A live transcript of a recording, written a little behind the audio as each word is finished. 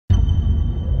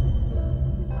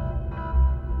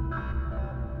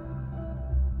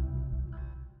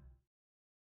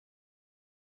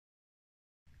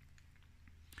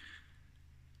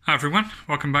Hi everyone,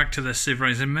 welcome back to the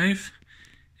Civrays InMoov.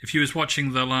 If you was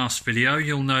watching the last video,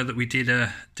 you'll know that we did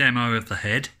a demo of the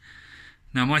head.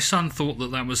 Now my son thought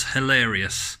that that was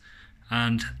hilarious,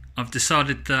 and I've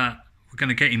decided that we're going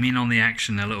to get him in on the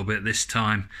action a little bit this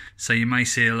time, so you may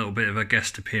see a little bit of a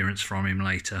guest appearance from him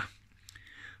later.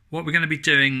 What we're going to be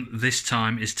doing this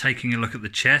time is taking a look at the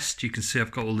chest. You can see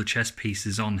I've got all the chest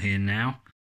pieces on here now.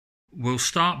 We'll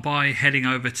start by heading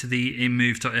over to the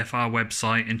InMoov.fr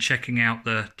website and checking out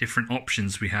the different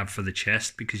options we have for the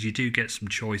chest, because you do get some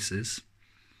choices.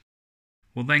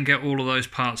 We'll then get all of those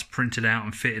parts printed out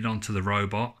and fitted onto the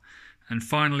robot, and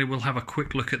finally we'll have a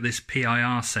quick look at this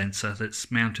PIR sensor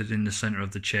that's mounted in the centre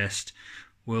of the chest.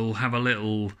 We'll have a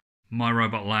little My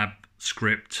Robot Lab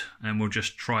script and we'll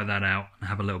just try that out and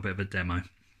have a little bit of a demo.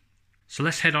 So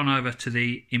let's head on over to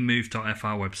the InMoov.fr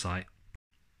website.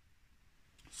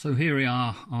 So here we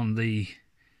are on the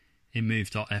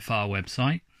InMoov.fr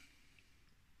website,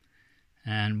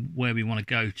 and where we want to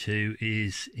go to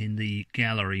is in the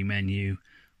gallery menu.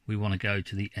 We want to go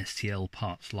to the STL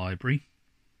parts library,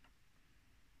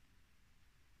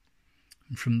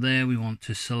 and from there we want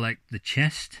to select the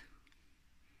chest.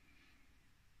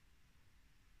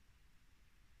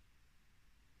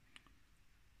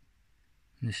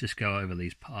 Let's just go over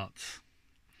these parts.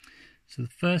 So the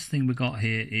first thing we got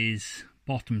here is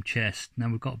bottom chest. Now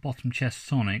we've got bottom chest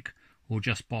sonic or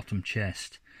just bottom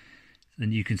chest,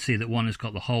 and you can see that one has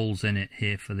got the holes in it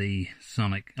here for the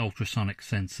sonic ultrasonic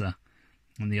sensor,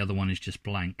 and the other one is just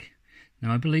blank.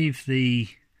 Now I believe the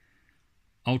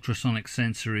ultrasonic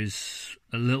sensor is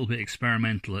a little bit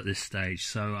experimental at this stage,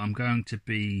 so I'm going to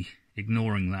be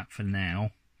ignoring that for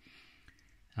now,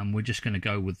 and we're just going to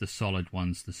go with the solid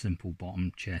ones, the simple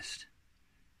bottom chest.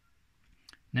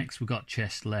 Next we've got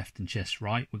chest left and chest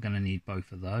right. We're going to need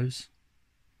both of those.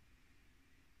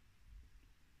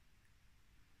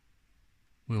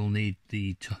 We'll need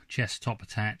the chest top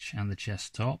attach and the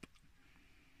chest top.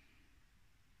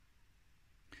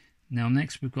 Now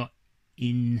next we've got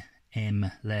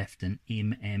IN-M left and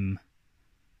IM-M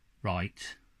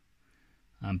right,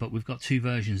 but we've got two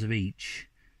versions of each.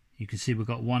 You can see we've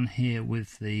got one here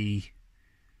with the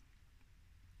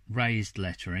raised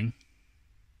lettering,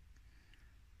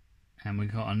 and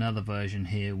we've got another version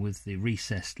here with the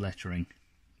recessed lettering,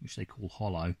 which they call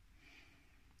hollow.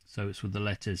 So it's with the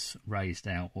letters raised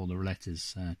out or the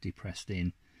letters depressed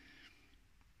in.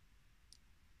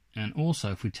 And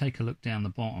also, if we take a look down the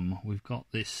bottom, we've got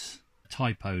this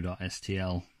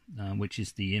typo.stl, which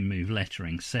is the InMoov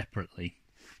lettering separately.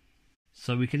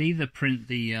 So we could either print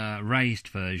the raised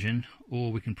version,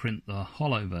 or we can print the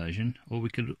hollow version, or we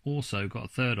could also got a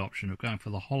third option of going for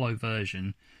the hollow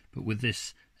version, but with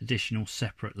this additional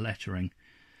separate lettering.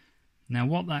 Now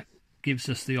what that gives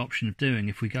us the option of doing,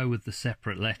 if we go with the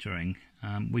separate lettering,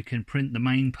 we can print the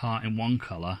main part in one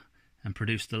colour and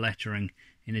produce the lettering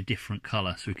in a different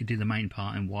colour. So we could do the main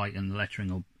part in white and the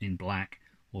lettering in black,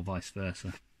 or vice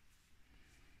versa.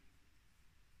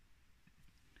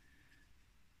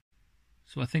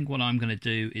 So I think what I'm going to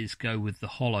do is go with the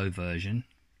hollow version,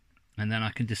 and then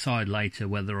I can decide later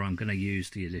whether I'm going to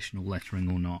use the additional lettering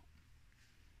or not.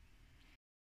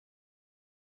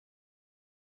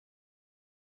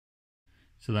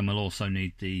 So then we'll also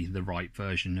need the right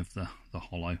version of the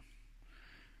hollow.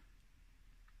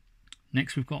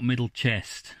 Next we've got middle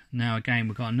chest. Now again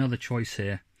we've got another choice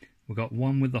here. We've got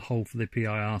one with the hole for the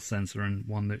PIR sensor and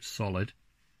one that's solid.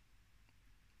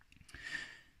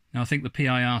 Now I think the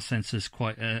PIR sensor is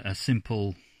quite a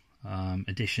simple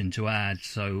addition to add,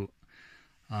 so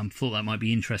I thought that might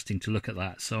be interesting to look at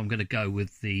that. So I'm going to go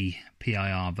with the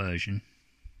PIR version.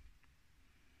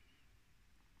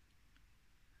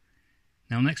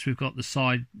 Now next we've got the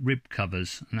side rib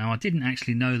covers. Now I didn't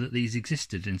actually know that these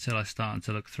existed until I started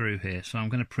to look through here, so I'm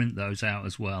going to print those out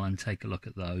as well and take a look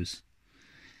at those.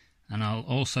 And I'll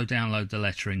also download the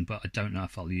lettering, but I don't know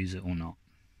if I'll use it or not.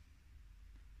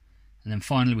 And then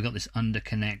finally we've got this under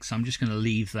connect, so I'm just going to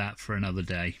leave that for another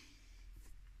day.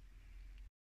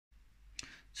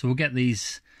 So we'll get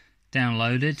these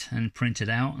downloaded and printed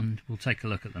out and we'll take a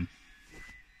look at them.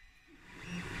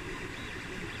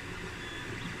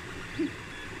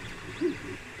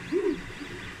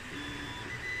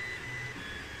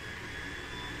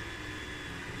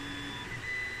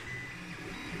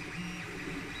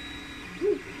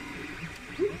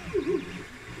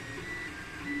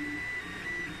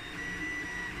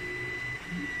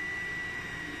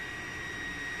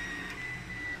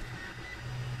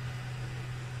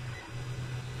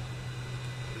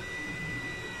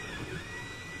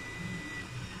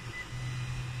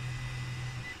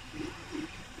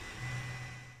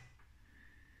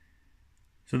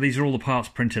 So these are all the parts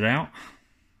printed out.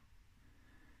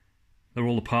 They're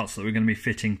all the parts that we're going to be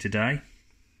fitting today.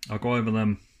 I'll go over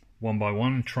them one by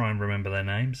one and try and remember their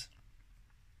names.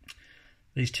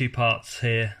 These two parts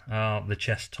here are the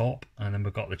chest top, and then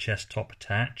we've got the chest top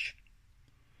attach.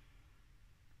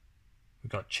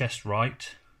 We've got chest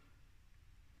right,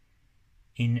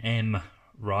 in-em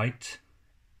right,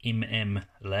 im-em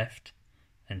left,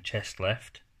 and chest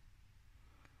left.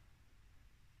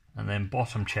 And then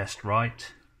bottom chest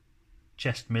right,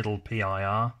 chest middle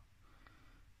PIR,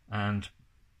 and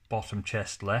bottom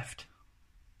chest left.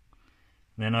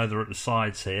 And then over at the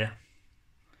sides here,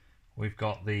 we've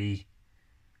got the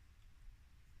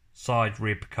side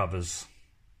rib covers,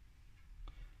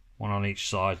 one on each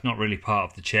side. Not really part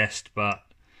of the chest, but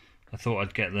I thought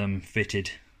I'd get them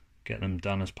fitted, get them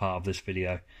done as part of this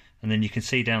video. And then you can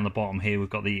see down the bottom here we've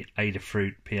got the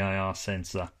Adafruit PIR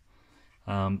sensor.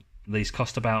 These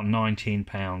cost about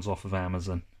 £19 off of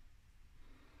Amazon.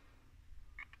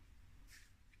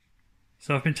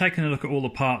 So I've been taking a look at all the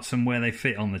parts and where they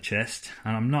fit on the chest,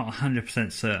 and I'm not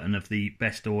 100% certain of the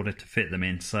best order to fit them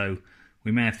in, so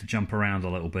we may have to jump around a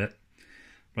little bit.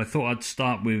 But I thought I'd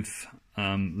start with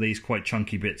these quite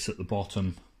chunky bits at the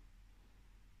bottom.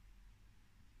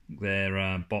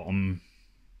 They're bottom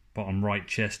right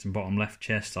chest and bottom left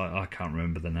chest. I can't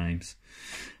remember the names.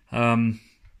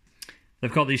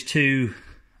 They've got these two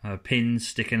pins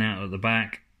sticking out at the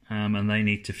back, and they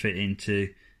need to fit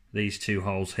into these two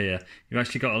holes here. You've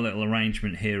actually got a little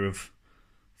arrangement here of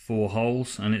 4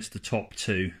 holes, and it's the top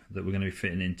 2 that we're going to be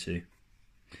fitting into.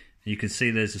 You can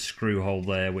see there's a screw hole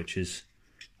there, which is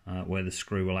where the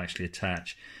screw will actually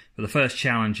attach. But the first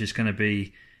challenge is going to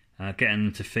be getting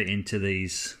them to fit into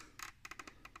these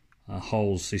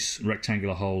holes, these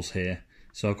rectangular holes here.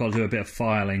 So I've got to do a bit of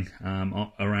filing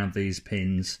around these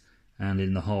pins and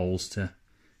in the holes to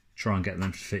try and get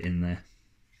them to fit in there.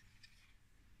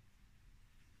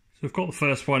 So we've got the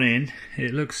first one in.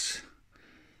 It looks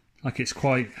like it's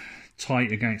quite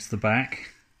tight against the back.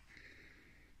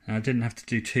 I didn't have to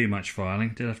do too much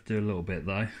filing, did have to do a little bit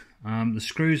though. The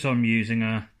screws I'm using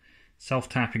are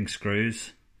self-tapping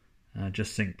screws,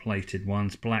 just zinc plated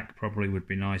ones. Black probably would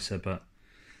be nicer, but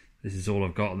this is all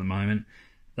I've got at the moment.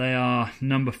 They are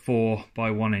number 4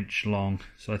 by 1 inch long,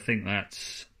 so I think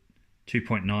that's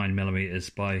 2.9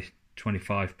 millimeters by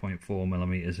 25.4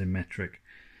 millimeters in metric.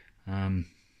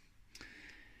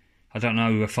 I don't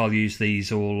know if I'll use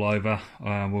these all over.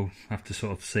 We'll have to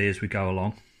sort of see as we go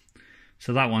along.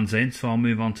 So that one's in, so I'll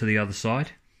move on to the other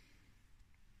side.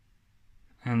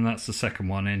 And that's the second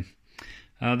one in.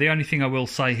 The only thing I will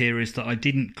say here is that I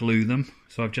didn't glue them,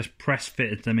 so I've just press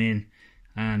fitted them in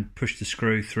and pushed the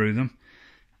screw through them.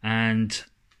 And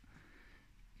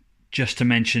just to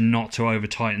mention not to over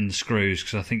tighten the screws,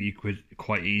 because I think you could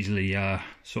quite easily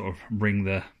sort of wring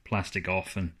the plastic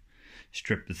off and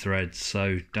strip the threads,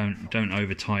 so don't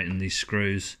over tighten these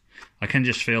screws. I can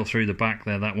just feel through the back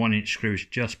there, that 1 inch screw is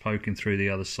just poking through the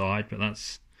other side, but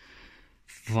that's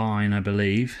fine, I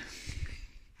believe.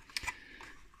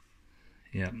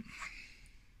 Yeah.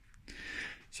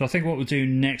 So I think what we'll do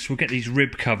next, we'll get these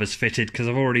rib covers fitted, because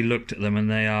I've already looked at them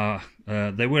and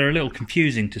they were a little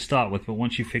confusing to start with, but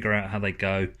once you figure out how they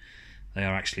go, they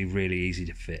are actually really easy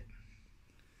to fit.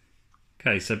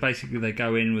 Okay, so basically they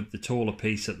go in with the taller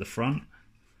piece at the front.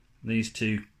 These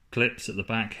two clips at the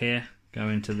back here go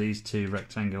into these two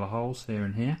rectangular holes here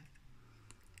and here.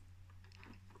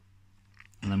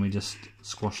 And then we just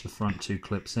squash the front 2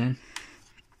 clips in.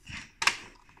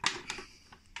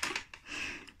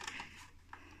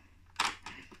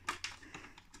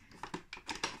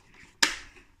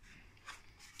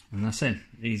 And that's it,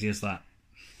 easy as that.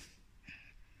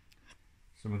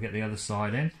 So we'll get the other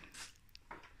side in.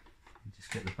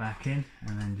 Just get the back in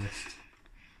and then just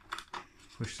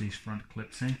push these front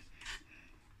clips in.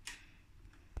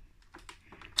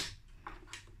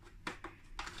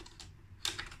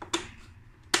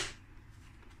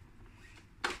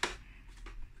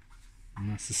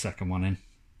 And that's the second one in.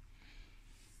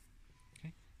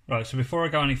 Okay. Right, so before I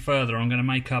go any further, I'm going to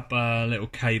make up a little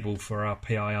cable for our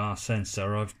PIR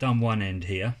sensor. I've done one end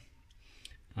here,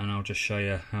 and I'll just show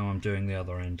you how I'm doing the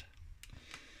other end.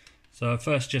 So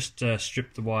first just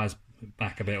stripped the wires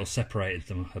back a bit, or separated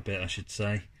them a bit I should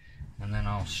say, and then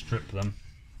I'll strip them.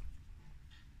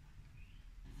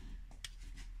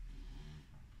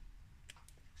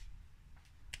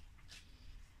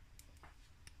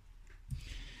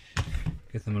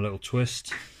 Give them a little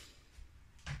twist.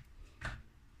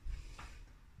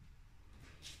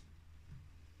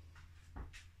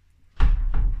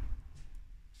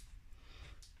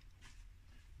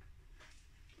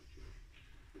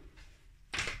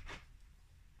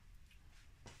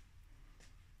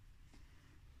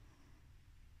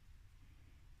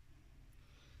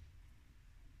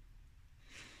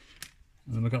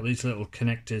 And then we've got these little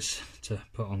connectors to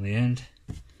put on the end.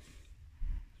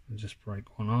 I'll just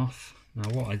break one off. Now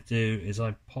what I do is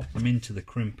I pop them into the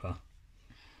crimper.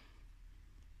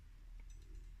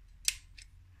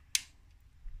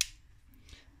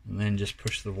 And then just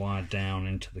push the wire down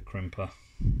into the crimper.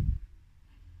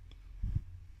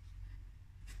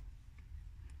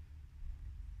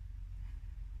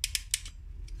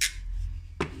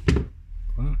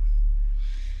 Like that.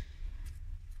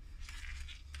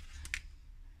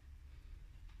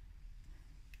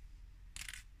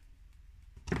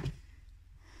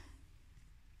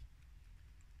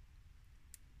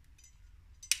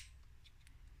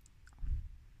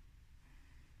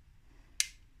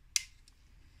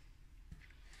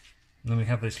 And then we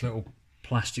have this little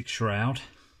plastic shroud.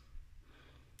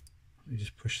 We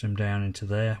just push them down into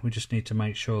there. We just need to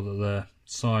make sure that the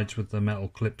sides with the metal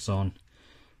clips on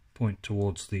point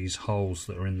towards these holes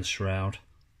that are in the shroud.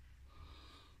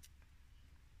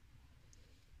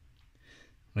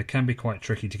 They can be quite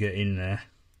tricky to get in there.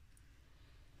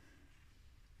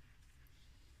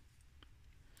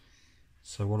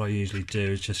 So what I usually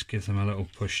do is just give them a little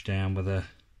push down with a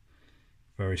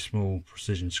very small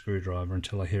precision screwdriver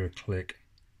until I hear a click.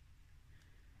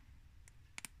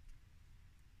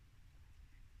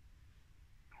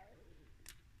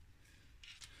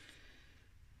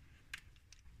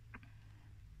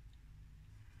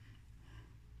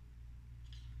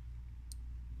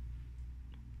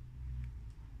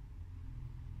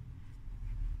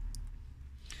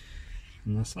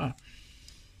 And that's that.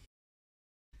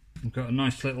 We've got a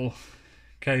nice little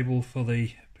cable for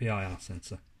the PIR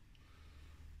sensor.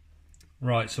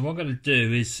 Right, so what I'm going to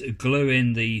do is glue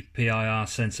in the PIR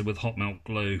sensor with hot melt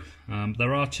glue.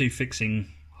 There are two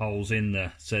fixing holes in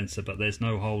the sensor, but there's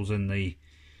no holes in the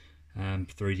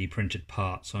 3D printed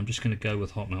part, so I'm just going to go with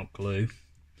hot melt glue.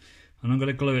 And I'm going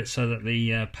to glue it so that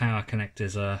the power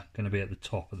connectors are going to be at the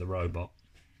top of the robot.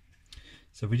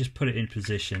 So if we just put it in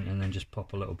position and then just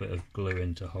pop a little bit of glue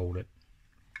in to hold it.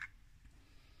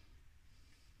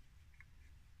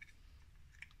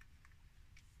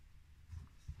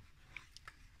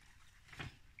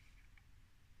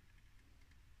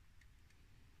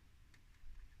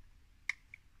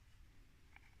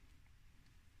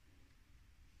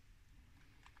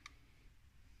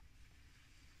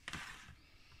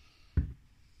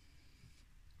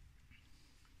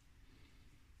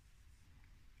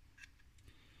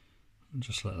 And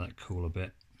just let that cool a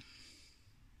bit.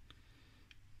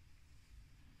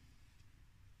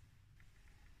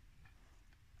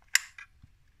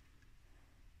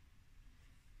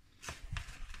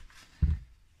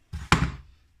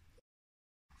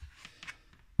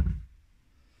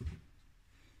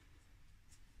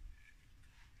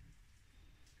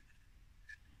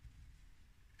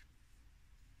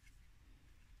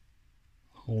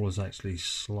 The hole is actually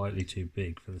slightly too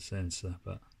big for the sensor,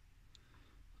 but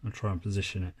I'll try and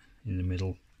position it in the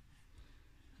middle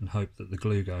and hope that the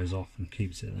glue goes off and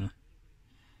keeps it there.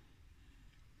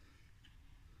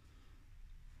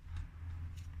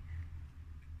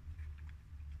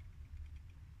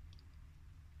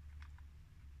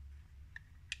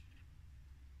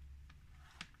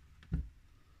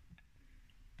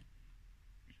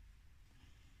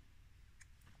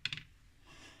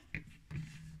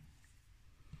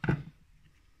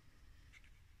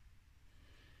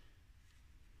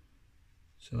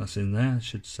 So that's in there, it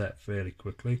should set fairly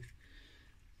quickly.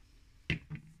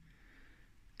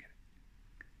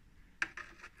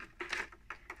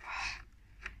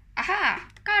 Aha!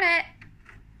 Got it!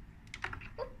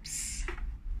 Oops!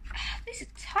 These are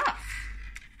tough.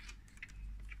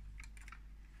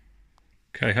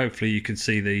 Okay, hopefully you can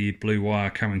see the blue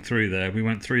wire coming through there. We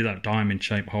went through that diamond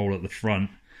shaped hole at the front,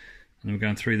 and then we're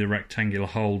going through the rectangular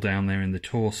hole down there in the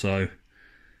torso,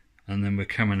 and then we're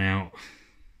coming out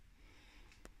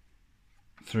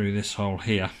through this hole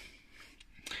here.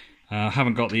 I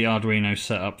haven't got the Arduino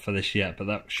set up for this yet, but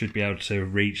that should be able to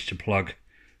reach to plug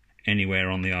anywhere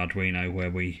on the Arduino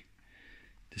where we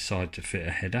decide to fit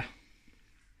a header.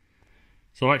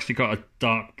 So I've actually got a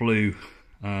dark blue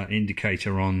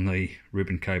indicator on the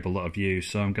ribbon cable that I've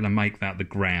used, so I'm going to make that the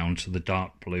ground, so the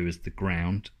dark blue is the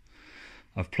ground.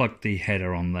 I've plugged the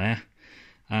header on there,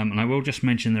 and I will just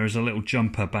mention there is a little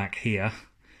jumper back here,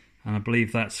 and I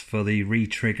believe that's for the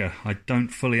re-trigger. I don't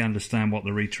fully understand what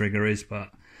the re-trigger is, but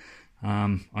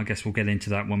I guess we'll get into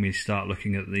that when we start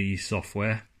looking at the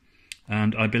software.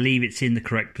 And I believe it's in the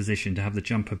correct position to have the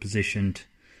jumper positioned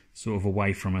sort of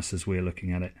away from us as we're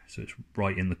looking at it, so it's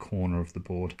right in the corner of the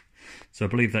board. So I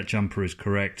believe that jumper is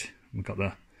correct. We've got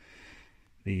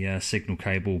the signal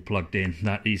cable plugged in.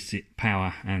 That is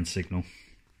power and signal.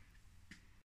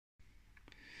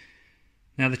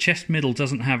 Now the chest middle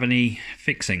doesn't have any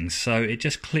fixings, so it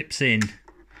just clips in.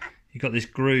 You've got this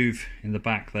groove in the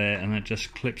back there, and it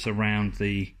just clips around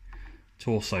the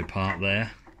torso part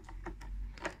there.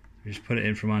 You just put it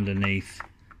in from underneath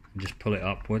and just pull it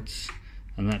upwards,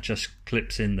 and that just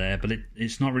clips in there, but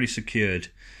it's not really secured.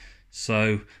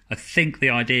 So I think the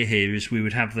idea here is we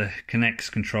would have the Connects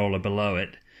controller below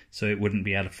it, so it wouldn't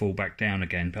be able to fall back down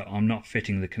again, but I'm not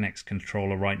fitting the Connects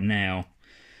controller right now,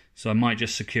 so I might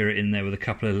just secure it in there with a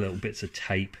couple of little bits of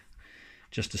tape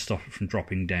just to stop it from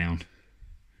dropping down.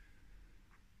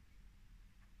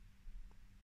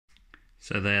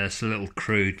 So there's a little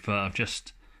crude, but I've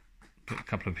just put a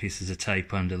couple of pieces of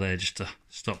tape under there just to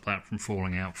stop that from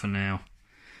falling out for now.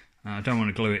 I don't want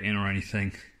to glue it in or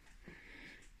anything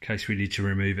in case we need to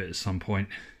remove it at some point.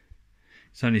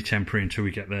 It's only temporary until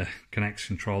we get the Connects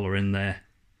controller in there.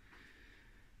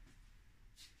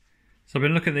 So I've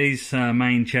been looking at these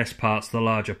main chest parts, the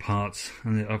larger parts,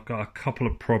 and I've got a couple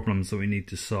of problems that we need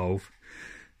to solve.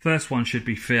 First one should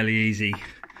be fairly easy.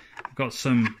 I've got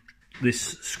this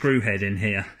screw head in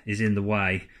here is in the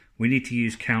way. We need to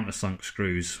use countersunk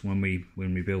screws when we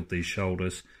build these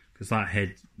shoulders, because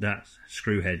that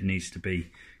screw head needs to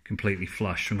be completely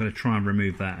flush. So I'm going to try and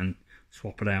remove that and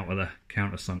swap it out with a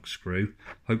countersunk screw.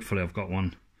 Hopefully I've got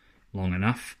one long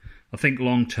enough. I think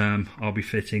long term I'll be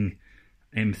fitting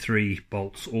M3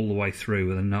 bolts all the way through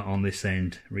with a nut on this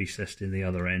end recessed in the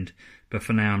other end, but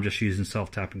for now I'm just using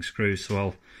self-tapping screws, so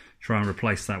I'll try and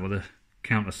replace that with a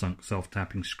countersunk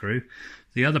self-tapping screw.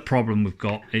 The other problem we've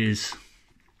got is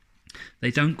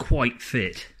they don't quite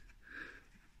fit.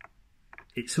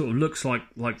 It sort of looks like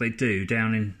they do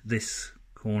down in this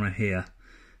corner here,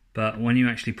 but when you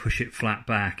actually push it flat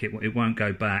back, it won't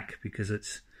go back because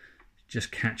it's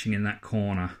just catching in that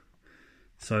corner.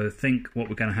 So I think what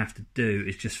we're going to have to do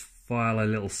is just file a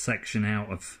little section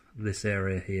out of this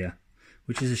area here,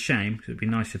 which is a shame because it'd be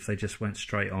nice if they just went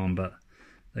straight on, but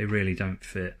they really don't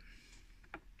fit.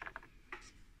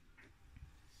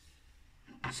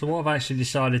 So what I've actually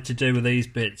decided to do with these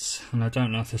bits, and I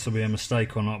don't know if this will be a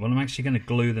mistake or not, but I'm actually going to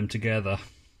glue them together,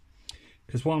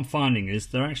 because what I'm finding is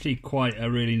they're actually quite a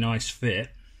really nice fit,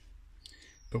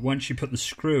 but once you put the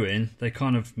screw in, they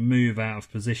kind of move out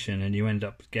of position and you end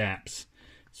up with gaps.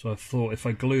 So I thought if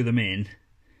I glue them in,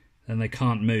 then they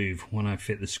can't move when I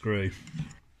fit the screw.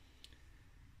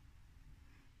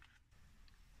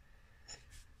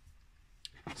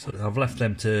 So I've left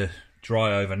them to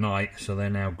dry overnight, so they're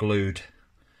now glued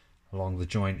along the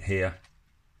joint here,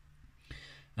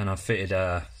 and I've fitted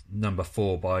a number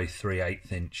 4 by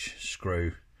 3/8 inch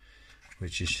screw,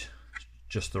 which is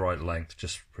just the right length,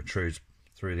 just protrudes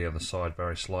through the other side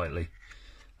very slightly,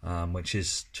 which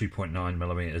is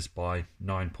 2.9mm by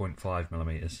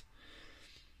 9.5mm.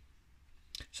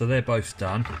 So they're both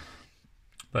done,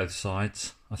 both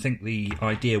sides. I think the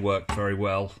idea worked very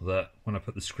well, that when I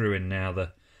put the screw in now,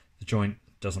 the joint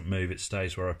doesn't move, it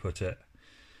stays where I put it.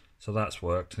 So that's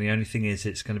worked. The only thing is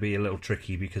it's going to be a little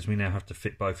tricky because we now have to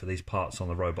fit both of these parts on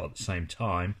the robot at the same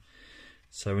time.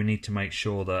 So we need to make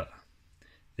sure that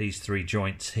these 3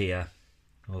 joints here,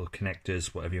 or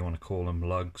connectors, whatever you want to call them,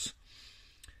 lugs,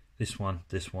 this one,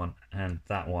 and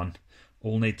that one,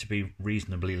 all need to be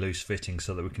reasonably loose fitting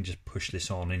so that we can just push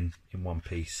this on in one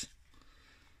piece.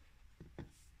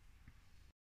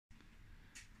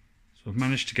 So I've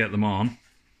managed to get them on.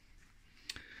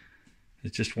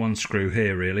 There's just one screw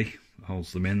here really that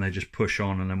holds them in. They just push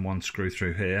on, and then one screw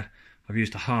through here. I've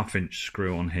used a 1/2 inch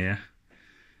screw on here.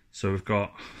 So we've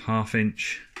got 1/2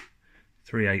 inch,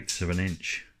 3/8 of an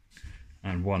inch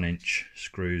and 1 inch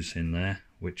screws in there,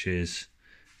 which is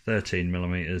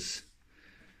 13mm,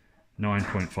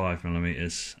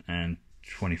 9.5mm and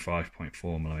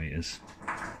 25.4mm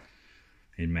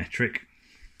in metric.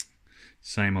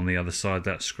 Same on the other side,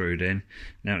 that's screwed in.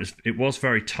 Now it was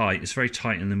very tight. It's very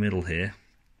tight in the middle here.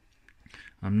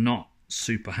 I'm not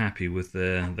super happy with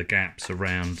the gaps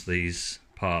around these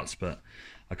parts, but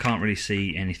I can't really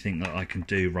see anything that I can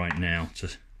do right now to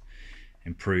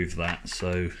improve that.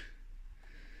 So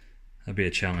that'll be a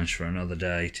challenge for another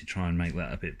day to try and make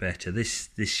that a bit better.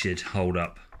 This should hold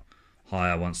up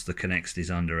higher once the Connects is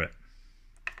under it.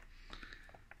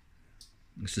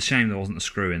 It's a shame there wasn't a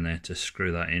screw in there to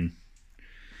screw that in.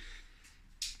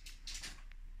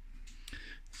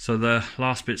 So the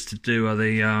last bits to do are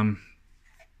the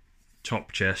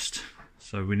top chest.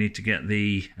 So we need to get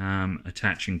the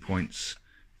attaching points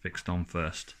fixed on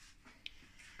first.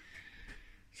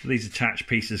 So these attached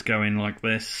pieces go in like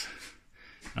this.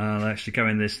 They actually go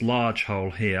in this large hole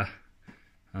here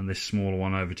and this smaller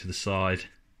one over to the side.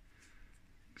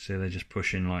 See, they just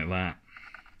push in like that.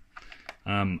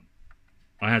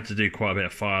 I had to do quite a bit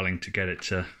of filing to get it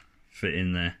to fit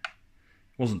in there.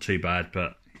 It wasn't too bad,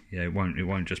 but yeah, it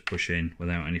won't just push in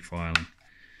without any filing.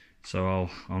 So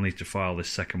I'll need to file this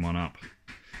second one up.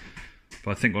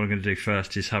 But I think what I'm going to do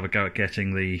first is have a go at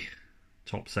getting the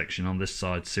top section on this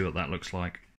side, see what that looks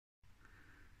like.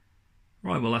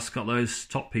 Right, well that's got those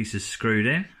top pieces screwed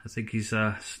in. I think he's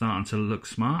starting to look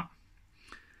smart.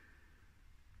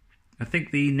 I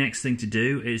think the next thing to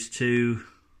do is to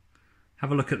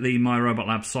have a look at the My Robot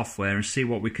Lab software and see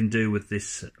what we can do with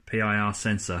this PIR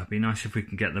sensor. It'd be nice if we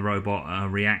can get the robot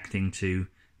reacting to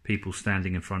people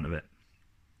standing in front of it.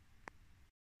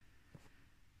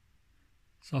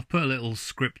 So I've put a little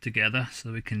script together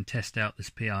so we can test out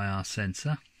this PIR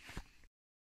sensor.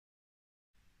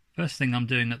 First thing I'm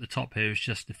doing at the top here is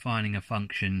just defining a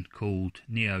function called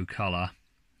NeoColor.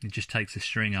 It just takes a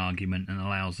string argument and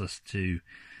allows us to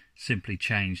simply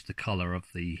change the colour of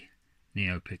the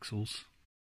neopixels.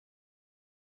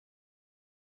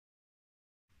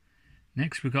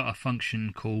 Next we've got a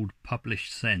function called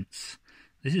publishSense.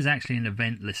 This is actually an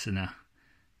event listener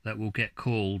that will get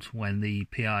called when the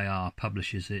PIR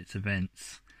publishes its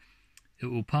events. It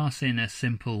will pass in a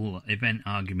simple event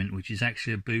argument which is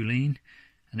actually a boolean,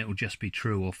 and it will just be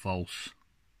true or false.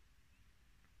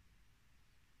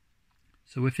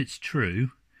 So if it's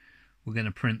true, we're going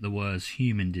to print the words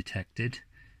human detected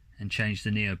and change the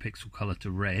neopixel color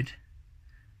to red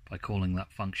by calling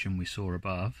that function we saw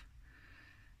above.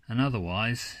 And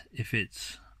otherwise, if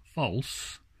it's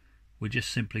false, we're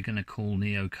just simply going to call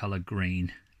NeoColor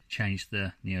green, change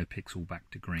the neopixel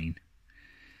back to green.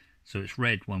 So it's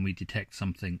red when we detect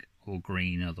something or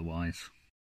green otherwise.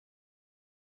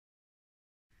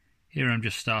 Here I'm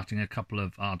just starting a couple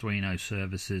of Arduino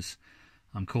services.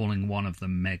 I'm calling one of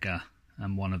them Mega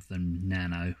and one of them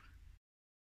Nano.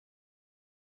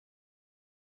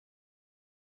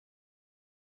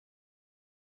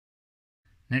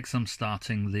 Next I'm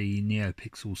starting the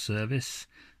NeoPixel service.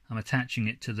 I'm attaching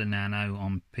it to the Nano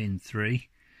on pin 3.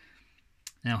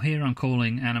 Now here I'm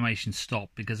calling animation stop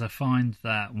because I find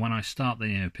that when I start the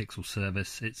NeoPixel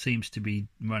service it seems to be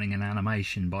running an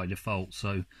animation by default,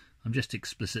 so I'm just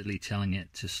explicitly telling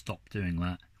it to stop doing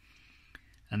that.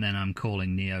 And then I'm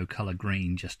calling NeoColor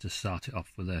green just to start it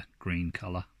off with a green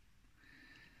colour.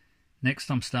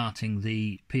 Next I'm starting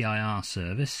the PIR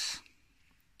service.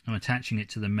 I'm attaching it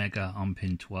to the Mega on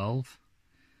pin 12.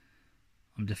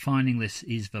 I'm defining this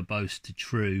isVerbose to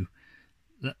true.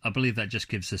 I believe that just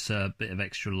gives us a bit of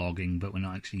extra logging, but we're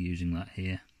not actually using that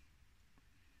here.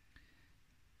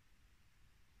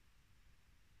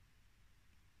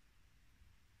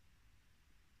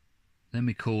 Then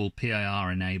we call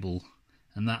PIR enable,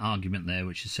 and that argument there,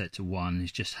 which is set to 1,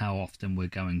 is just how often we're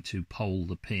going to poll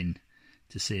the pin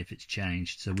to see if it's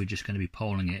changed. So we're just going to be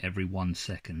polling it every 1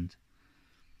 second.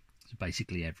 So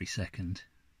basically every second.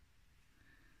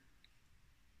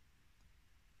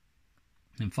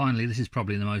 And finally, this is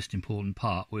probably the most important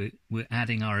part, we're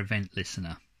adding our event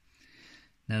listener.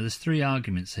 Now there's 3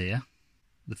 arguments here.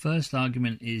 The first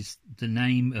argument is the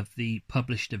name of the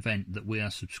published event that we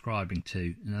are subscribing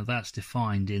to. Now that's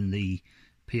defined in the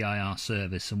PIR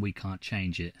service and we can't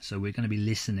change it. So we're going to be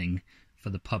listening for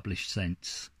the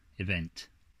publishSense event.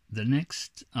 The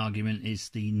next argument is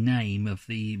the name of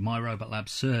the My Robot Lab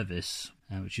service,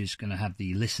 which is going to have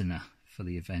the listener for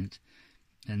the event.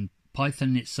 And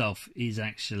Python itself is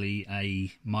actually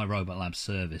a My Robot Lab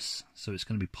service, so it's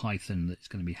going to be Python that's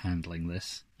going to be handling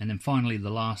this. And then finally, the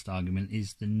last argument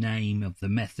is the name of the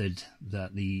method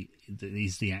that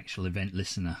is the actual event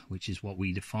listener, which is what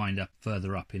we defined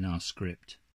further up in our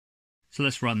script. So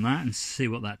let's run that and see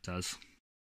what that does.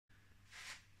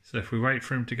 So if we wait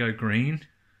for him to go green,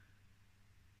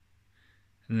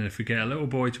 and then if we get a little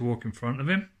boy to walk in front of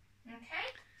him. Okay,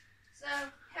 so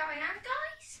here I am,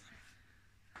 guys.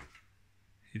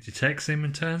 He detects him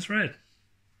and turns red.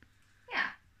 Yeah.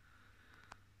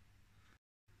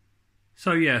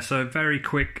 So a very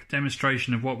quick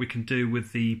demonstration of what we can do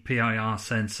with the PIR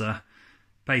sensor.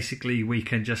 Basically, we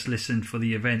can just listen for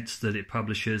the events that it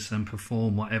publishes and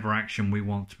perform whatever action we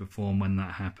want to perform when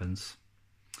that happens.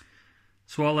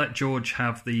 So I'll let George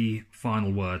have the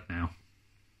final word now.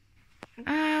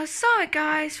 Sorry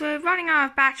guys, we're running out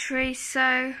of batteries,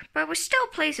 but we're still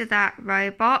pleased with that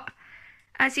robot.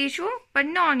 As usual, but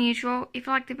not unusual, if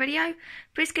you like the video,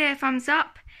 please give it a thumbs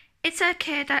up. It's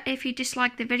okay that if you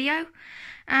dislike the video,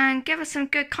 and give us some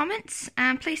good comments,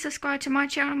 and please subscribe to my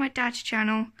channel and my dad's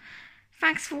channel.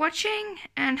 Thanks for watching,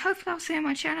 and hopefully I'll see you on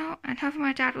my channel, and hopefully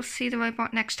my dad will see the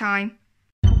robot next time.